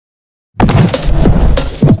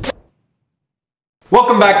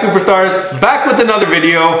Welcome back, superstars. Back with another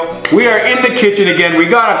video. We are in the kitchen again. We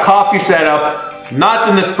got a coffee set up, not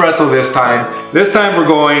the Nespresso this time. This time we're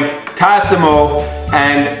going Tassimo,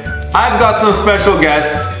 and I've got some special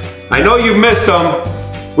guests. I know you've missed them.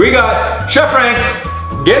 We got Chef Frank.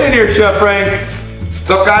 Get in here, Chef Frank.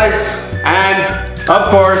 What's up, guys? And of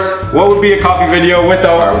course, what would be a coffee video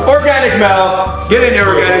without Organic Mel? Get in here,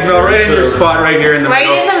 Organic Mel, right in your spot right here in the middle.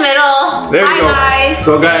 Right in the middle. There you go. Hi, guys.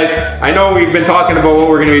 So guys, I know we've been talking about what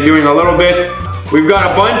we're gonna be doing a little bit. We've got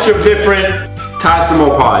a bunch of different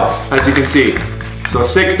Tassimo pods, as you can see. So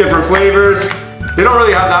 6 different flavors. They don't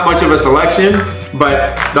really have that much of a selection,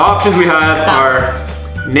 but the options we have are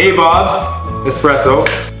Nabob Espresso,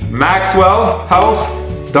 Maxwell House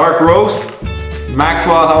Dark Roast,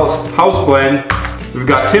 Maxwell House Blend. We've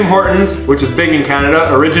got Tim Hortons, which is big in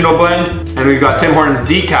Canada, Original Blend, and we've got Tim Hortons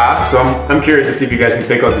Decaf. So I'm curious to see if you guys can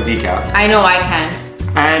pick out the decaf. I know I can.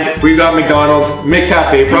 And we've got McDonald's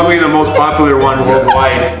McCafe, probably the most popular one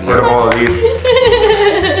worldwide out of all of these.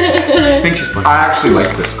 I think she's funny. I actually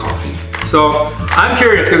like this coffee. So I'm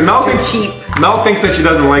curious because Mel thinks that she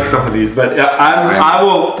doesn't like some of these, but I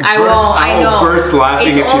will burst laughing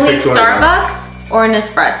if she picks one. It's only Starbucks or an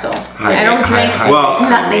espresso. I don't drink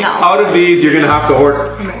nothing else. Out of these, you're gonna have to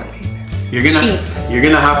order. You're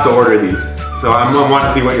gonna have to order these. So I want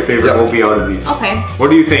to see what your favorite will be out of these. Okay.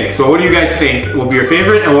 What do you think? So what do you guys think will be your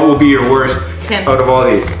favorite, and what will be your worst out of all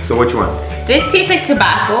these? So which one? This tastes like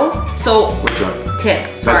tobacco. So which one?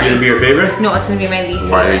 Tips. That's gonna be your favorite? No, it's gonna be my least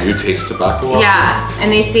favorite. Why do you taste tobacco? Yeah,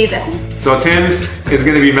 and they say that. So Tim's is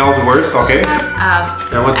gonna be Mel's worst, okay?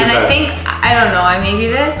 And what's your best? I think, I don't know, maybe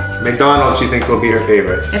this. McDonald's she thinks will be her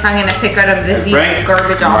favorite. If I'm gonna pick out of these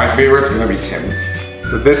garbage options. My favorite's gonna be Tim's.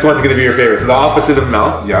 So this one's gonna be your favorite. So the opposite of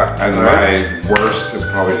Mel. Yeah, and my worst is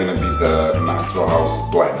probably gonna be the Maxwell House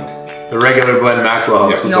Blend. The regular blend Maxwell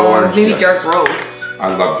House. Yes. No, maybe dark roast.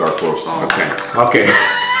 I love dark roast, but thanks. Okay.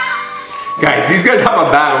 Guys, these guys have a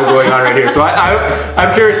battle going on right here. So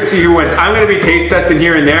I'm curious to see who wins. I'm gonna be taste testing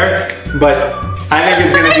here and there, but I think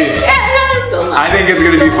it's gonna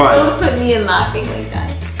be fun. Don't put me in laughing like that.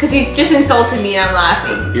 Because he's just insulted me and I'm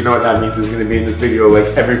laughing. You know what that means is gonna be in this video like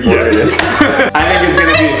every 4 minutes. I think it's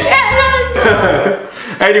gonna be.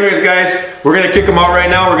 Anyways, guys, we're gonna kick them out right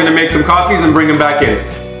now. We're gonna make some coffees and bring them back in.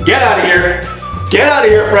 Get out of here. Get out of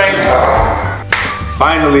here, Frank.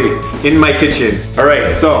 Finally, in my kitchen. All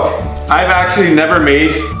right, so I've actually never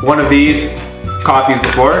made one of these coffees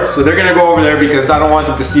before, so they're gonna go over there because I don't want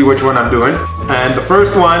them to see which one I'm doing. And the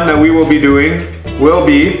first one that we will be doing will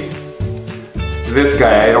be this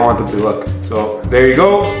guy. I don't want them to look. So there you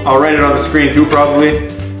go. I'll write it on the screen too, probably.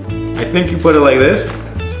 I think you put it like this.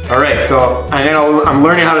 All right, so I'm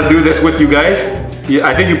learning how to do this with you guys.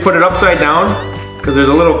 I think you put it upside down because there's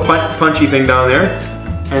a little punchy thing down there.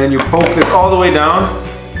 And then you poke this all the way down.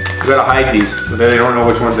 You gotta hide these so that they don't know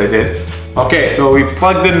which ones I did. Okay, so we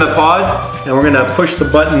plugged in the pod and we're gonna push the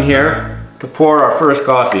button here to pour our first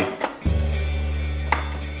coffee.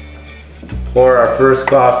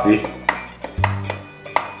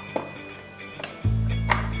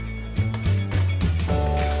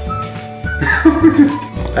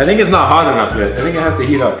 I think it's not hot enough yet. I think it has to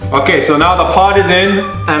heat up. Okay, so now the pod is in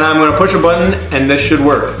and I'm gonna push a button and this should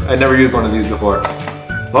work. I've never used one of these before.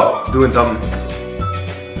 Well, it's doing something.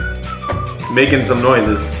 Making some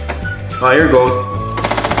noises. Oh, here it goes.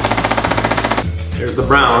 Here's the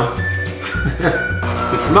brown.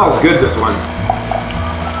 It smells good, this one.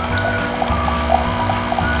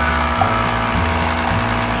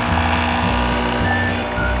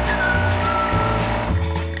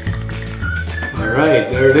 Alright,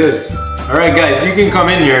 there it is. Alright guys, you can come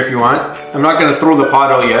in here if you want. I'm not gonna throw the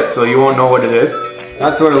pot out yet, so you won't know what it is.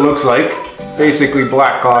 That's what it looks like. Basically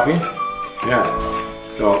black coffee. Yeah.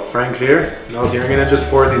 So Frank's here, Mel's here. We're gonna just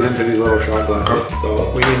pour these into these little shot glasses.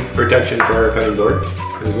 So we need protection for our cutting board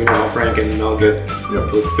because we know how Frank and Mel get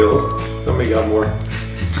with spills. Somebody got more.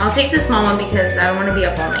 I'll take the small one because I don't want to be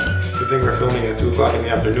up all night. Good thing we're filming at 2 o'clock in the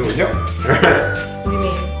afternoon. Yep. What do you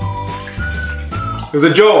mean? It's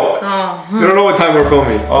a joke. Oh. You don't know what time we're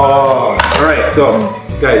filming. Oh. All right, so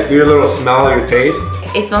guys, do your little smell, your taste.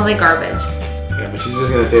 It smells like garbage. Yeah, but she's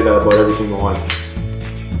just gonna say that about every single one.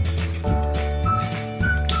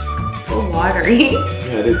 So watery.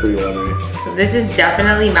 Yeah, it is pretty watery. So this is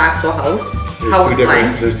definitely Maxwell House.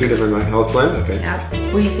 There's 2 different house blend. Okay. Yeah.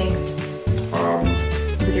 What do you think?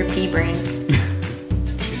 With your pea brain.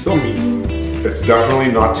 She's so mean. It's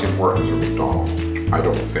definitely not Tim Hortons or McDonald's. I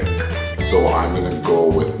don't think. So I'm gonna go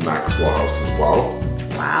with Maxwell House as well.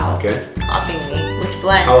 Wow. Okay. Copying me. Which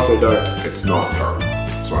blend? House or dark? It's not dark.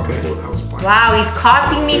 So I'm gonna go with House Blend. Wow, he's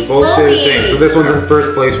copying me Both fully. say the same. So this one's in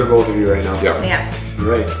first place for both of you right now. Yeah. Yeah.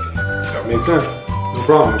 Right. That makes sense. No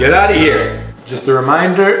problem. Get out of here. Just a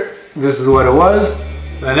reminder, this is what it was.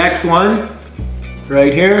 The next one,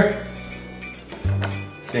 right here.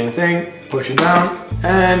 Same thing. Push it down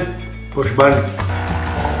and push a button.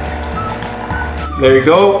 There you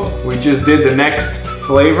go. We just did the next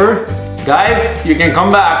flavor. Guys, you can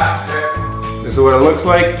come back. This is what it looks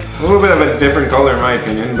like. A little bit of a different color in my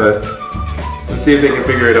opinion, but let's see if they can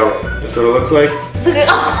figure it out. That's what it looks like. Look at,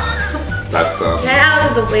 oh. That's Get out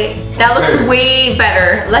of the way. That looks way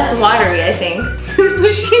better. Less watery, I think. This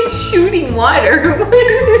machine's shooting water. What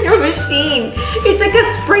is your machine? It's like a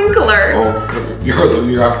sprinkler. Oh, because yours,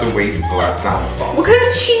 you have to wait until that sound stops. What kind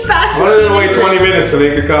of cheap ass Why machine did it wait is 20 this? minutes to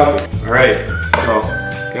make the coffee? All right, so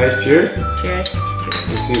guys, cheers. Cheers.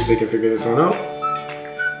 Let's see if they can figure this one out.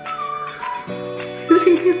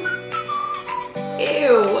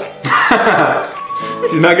 Ew.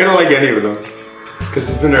 She's not gonna like any of them. Because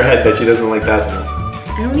it's in her head that she doesn't like Tassimo.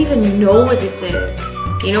 I don't even know what this is.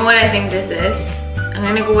 You know what I think this is? I'm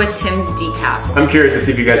gonna go with Tim's decaf. I'm curious to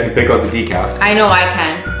see if you guys can pick out the decaf. I know I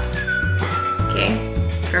can. Okay,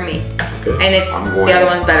 for me. Okay. And it's the other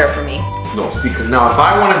one's better for me. No, see, because now if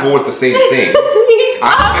I want to go with the same thing, He's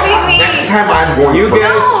copying me. next time I'm going You first.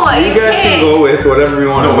 guys, you guys can go with whatever you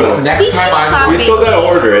want No, to but go. next time I'm You going. still gotta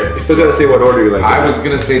order it. You still gotta say what order you like. I was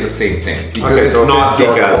gonna say the same thing because Okay, it's so not it's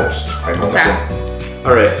dark decaf. roast. I know Okay. that.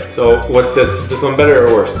 All right. So what's this? This one better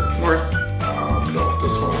or worse? Worse. No,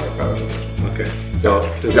 this one I like better than this one. Okay. So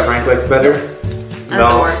does Frank likes better?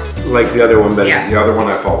 That's the worst. Likes the other one better. Yeah. The other one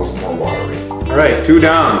I thought was more watery. All right, 2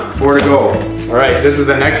 down, 4 to go. All right, this is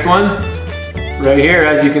the next one. Right here,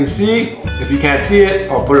 as you can see. If you can't see it,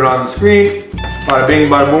 I'll put it on the screen. Bada bing,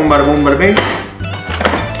 bada boom, bada boom, bada bing.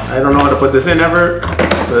 I don't know how to put this in ever,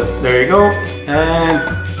 but there you go. And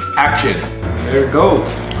action. There it goes.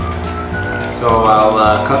 So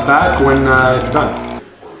I'll cut back when it's done.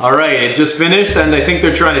 All right, it just finished and I think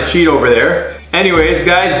they're trying to cheat over there. Anyways,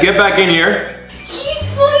 guys, get back in here. He's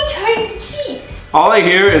fully trying to cheat. All I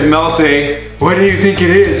hear is Mel say, "What do you think it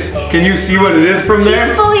is? Can you see what it is from there?"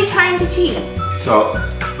 He's fully trying to cheat. So,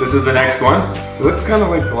 this is the next one. It looks kind of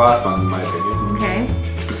like the last one in my opinion. Okay.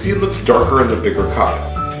 But see, it looks darker in the bigger cup.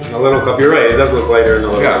 In the little cup, you're right, it does look lighter in the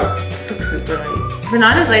little cup. Yeah, This looks super light. But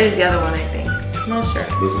not as light as the other one, I think. I'm not sure.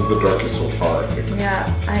 this is the darkest so far, I think.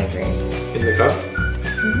 Yeah, I agree. In the cup?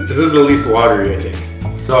 This is the least watery, I think.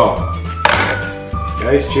 So,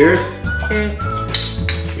 guys, cheers. Cheers.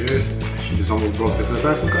 Cheers. She just almost broke this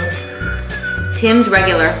espresso cup. Tim's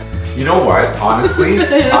regular. You know what? Honestly,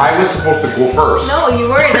 I was supposed to go first. No, you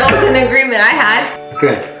weren't. That was an agreement I had.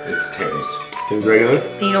 Okay. It's Tim's. Tim's regular.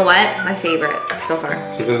 But you know what? My favorite so far.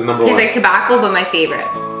 So this is number Tastes 1. like tobacco, but my favorite.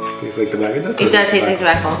 Tastes like tobacco. It does taste like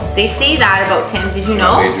tobacco. They say that about Tim's. Did you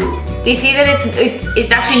know? They do. They say that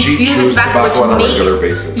it's actually She infused chews with tobacco, tobacco on a which regular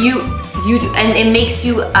makes basis. you and it makes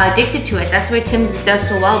you addicted to it. That's why Tim's does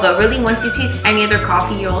so well. But really, once you taste any other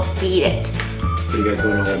coffee, you'll hate it. So you guys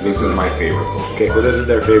don't know what This is my favorite though. Okay, so this is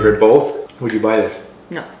their favorite both. Would you buy this?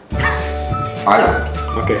 No. I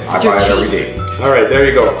don't. Okay. I buy it every day. All right, there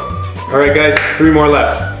you go. All right, guys, 3 more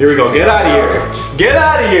left. Here we go. Get out of here. Get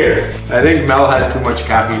out of here. I think Mel has too much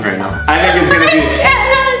caffeine right now. I think it's gonna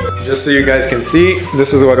be, just so you guys can see,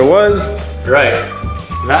 this is what it was. Right.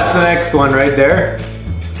 That's the next one right there.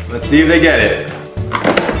 Let's see if they get it.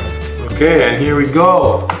 Okay, and here we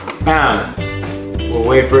go. Bam. We'll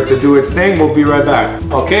wait for it to do its thing. We'll be right back.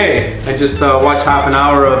 Okay, I just watched half an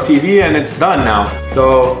hour of TV and it's done now.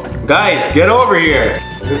 So, guys, get over here.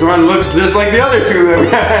 This one looks just like the other 2 that we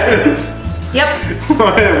had.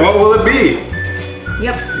 Yep. What will it be?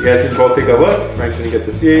 Yep. You guys can both take a look. Frank didn't get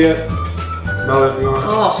to see it yet. Smell it if you want.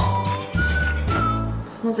 Oh.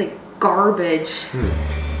 It smells like garbage.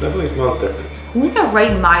 Definitely smells different. Who in their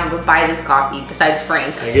right mind would buy this coffee besides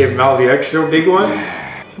Frank? I gave Mel the extra big one.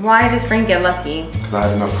 Why does Frank get lucky? Because I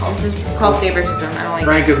have enough coffee. This is called favoritism. I don't like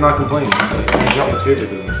Frank is not complaining, so it's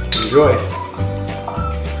favoritism. Enjoy.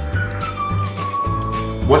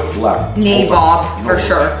 What's left? Nabob, for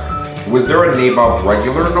sure. Was there a Nabob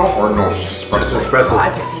regular note or no? Just espresso? Just espresso.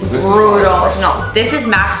 God, this is This is brutal. not espresso. No, this is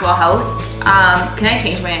Maxwell House. Can I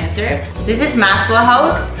change my answer? This is Maxwell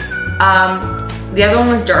House. The other one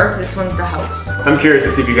was dark. This one's the house. I'm curious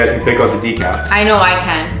to see if you guys can pick out the decaf. I know I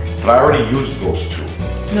can. But I already used those 2.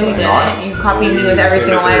 No, you Did I not? didn't. You copied me with every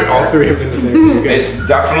single All answer. 3 have been the same for you guys. It's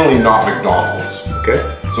definitely not McDonald's. Okay.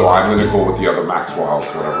 So I'm gonna go with the other Maxwell House,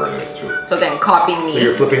 whatever it is too. So then copy So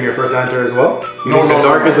you're me. flipping your first answer as well? You No, think no, the no,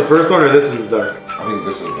 dark no. is the first one or this is the dark? I think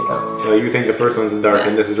this is the dark. So you think the first one's the dark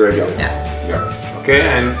and this is regular? Yeah. Yeah. Okay,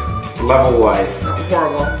 and level-wise?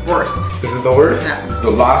 Horrible. Worst. This is the worst? Yeah. The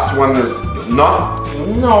last one is no,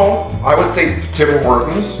 I would say Tim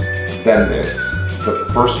Hortons, then this. The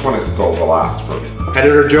first one is still the last for me.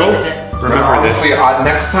 Editor Joe, Look at this. remember Honestly, this.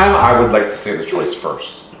 next time I would like to say the choice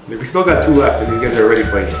first. We still got 2 left and these guys are already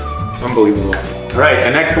fighting. Unbelievable. All right,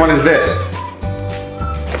 the next one is this.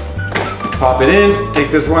 Pop it in,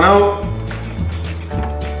 take this one out.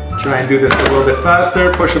 Try and do this a little bit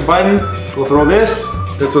faster. Push a button, we'll throw this.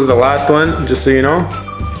 This was the last one, just so you know.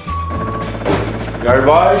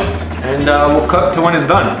 Garbage, and we'll cook to when it's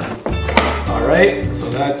done. All right, so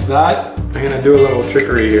that's that. I'm gonna do a little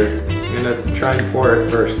trickery here. I'm gonna try and pour it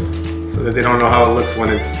first, so that they don't know how it looks when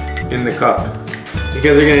it's in the cup. You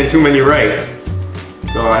guys are getting too many right,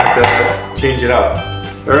 so I have to change it up.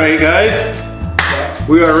 All right, guys,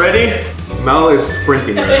 we are ready. Mel is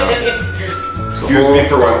sprinting right now. Excuse me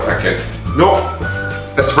for 1 second. No,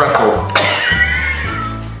 espresso.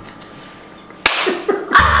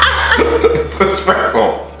 It's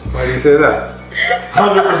espresso. Why do you say that?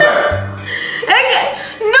 100%.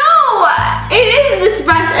 No! It is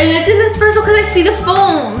espresso, and it's an espresso because I see the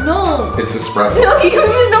foam. No. It's espresso. No, you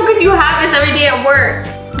just know because you have this every day at work.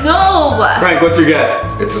 No. Frank, what's your guess?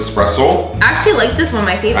 It's espresso, I actually like this one,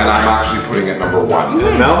 my favorite and I'm one. actually putting it number 1.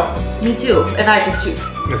 And Mel? Me too, if I had to choose.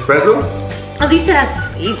 Espresso? At least it has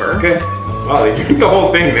flavor. Okay. Wow, they drank the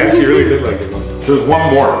whole thing. They actually really did like this one. There's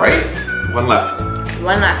one more, right? One left.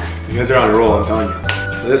 One left. You guys are on a roll, I'm telling you.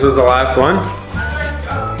 So this was the last one.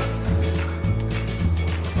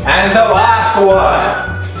 And the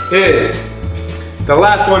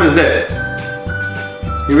last one is this.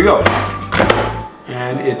 Here we go.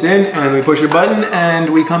 And it's in, and we push a button, and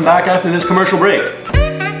we come back after this commercial break.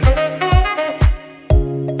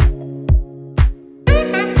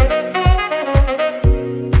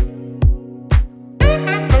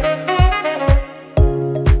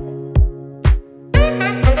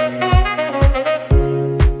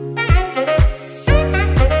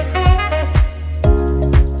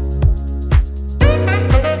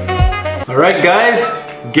 Alright guys,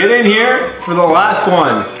 get in here for the last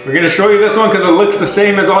one. We're going to show you this one because it looks the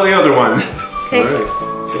same as all the other ones. Okay.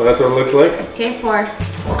 Alright, so that's what it looks like. Okay, pour.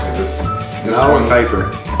 Okay, this Now one's it's hyper.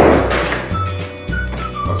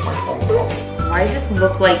 That's my phone. Why does this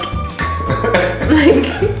look like...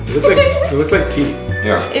 It looks like tea.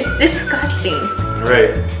 Yeah. It's disgusting.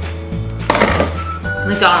 Alright.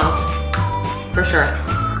 McDonald's. For sure.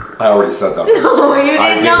 I already said that. No, you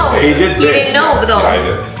I didn't did know. say He did say You it. didn't know, though. Yeah, I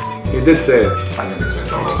did. You did say it. I think it's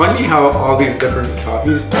McDonald's. It's funny how all these different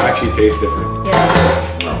coffees actually taste different.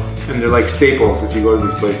 Yeah. No. And they're like staples if you go to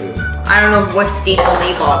these places. I don't know what staple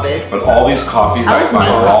nabob is. But all these coffees, I I was find,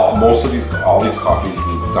 neat. all these coffees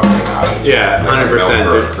need something added. Yeah, Like 100%.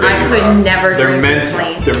 milk or cream I or could something. never They're drink meant this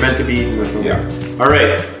plain. they're meant to be eaten with something. Yeah.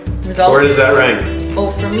 Alright. Results? Where does that rank?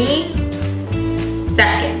 Oh, for me,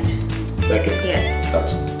 second. Second. Yes.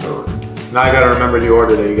 That's third. So now I gotta remember the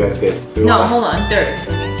order that you guys did. So you No, want hold on. Third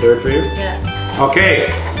for me. third for you? Yeah. Okay.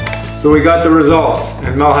 So we got the results.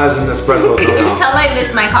 And Mel has an espresso Can you somehow. tell I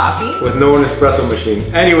missed my coffee? With no espresso machine.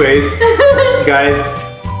 Anyways, guys,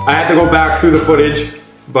 I had to go back through the footage,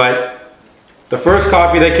 but the first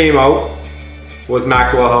coffee that came out was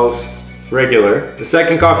Maxwell House regular. The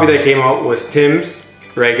second coffee that came out was Tim's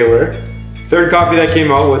regular. Third coffee that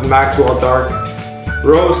came out was Maxwell Dark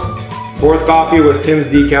Roast. Fourth coffee was Tim's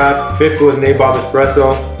Decaf. Fifth was Nabob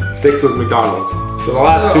Espresso. Sixth was McDonald's. So the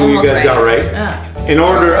last two you guys got right. Yeah. In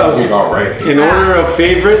order That's of what we got right. in order of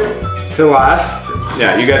favorite to last.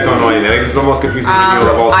 Yeah, you guys don't know anything. This is the most confusing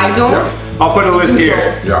video of all time. I don't. Yeah. I'll put a list here.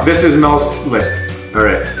 Yeah. This is Mel's list. All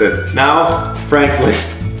right, good. Now Frank's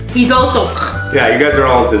list. He's also. Yeah, you guys are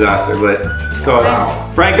all a disaster, but so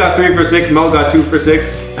Wow. Frank got 3 for 6, Mel got 2 for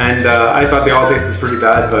 6, and I thought they all tasted pretty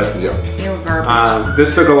bad, but Yeah. They were garbage.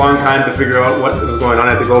 this took a long time to figure out what was going on.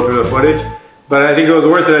 I had to go through the footage, but I think it was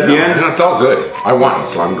worth it at the end. It's all good. I won,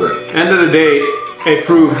 so I'm good. End of the day, it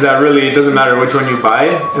proves that really it doesn't matter which one you buy,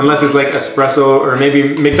 unless it's like espresso or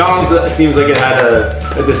maybe McDonald's seems like it had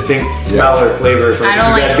a distinct smell or flavor or something. I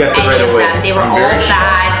don't You like guys guessed it any right of away. them. They were I'm all very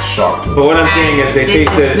bad. shocked. But what I'm saying is they This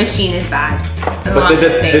tasted. machine is bad. That's But all I'm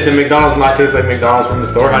gonna say. did the McDonald's not taste like McDonald's from the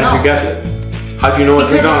store? How did No. you guess it? How'd you know it's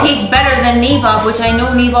Because it McDonald's? tastes better than Nabob, which I know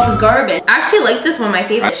Nabob is garbage. I actually like this one, my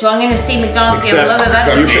favorite. So I'm gonna say McDonald's gave a little bit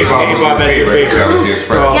better Except than you Nabob. picked Nabob as your favorite. That was the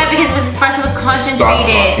espresso. So- Yeah, because his espresso was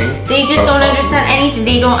concentrated. talking. They just Stop don't talking. understand anything.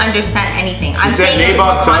 They don't understand anything. She I'm said saying it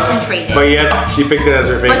Nabob was sucks, concentrated. but yet she picked it as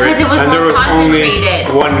her favorite. Because it was and there more was only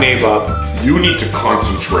concentrated. one Nabob. You need to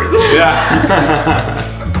concentrate. Yeah.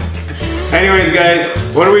 Anyways, guys,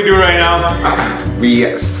 what do we do right now?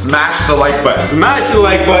 We smash the like button. Smash the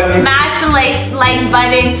like button. Smash the like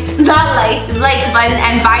button, like button,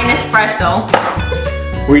 and buy Nespresso.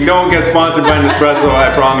 We don't get sponsored by Nespresso,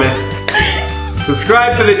 I promise.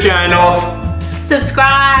 Subscribe to the channel.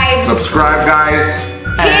 Subscribe. Subscribe, guys.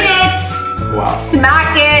 Hit it. Wow.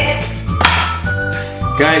 Smack it.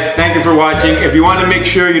 Guys, thank you for watching. If you want to make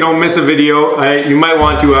sure you don't miss a video, you might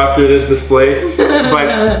want to after this display,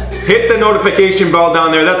 but hit the notification bell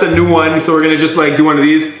down there. That's a new one, so we're gonna just like do one of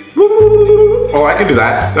these. Oh, I can do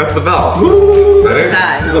that. That's the bell. That is?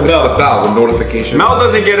 It's a bell. The bell, the notification. Mel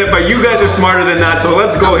doesn't get it, but you guys are smarter than that, so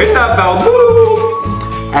let's go. Hit that bell.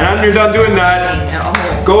 And after you're done doing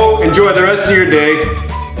that, go enjoy the rest of your day.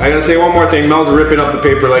 I gotta say one more thing. Mel's ripping up the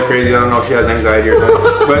paper like crazy. I don't know if she has anxiety or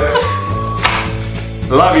something, but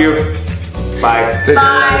I love you. Bye.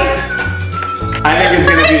 Bye. I think it's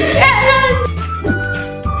gonna be.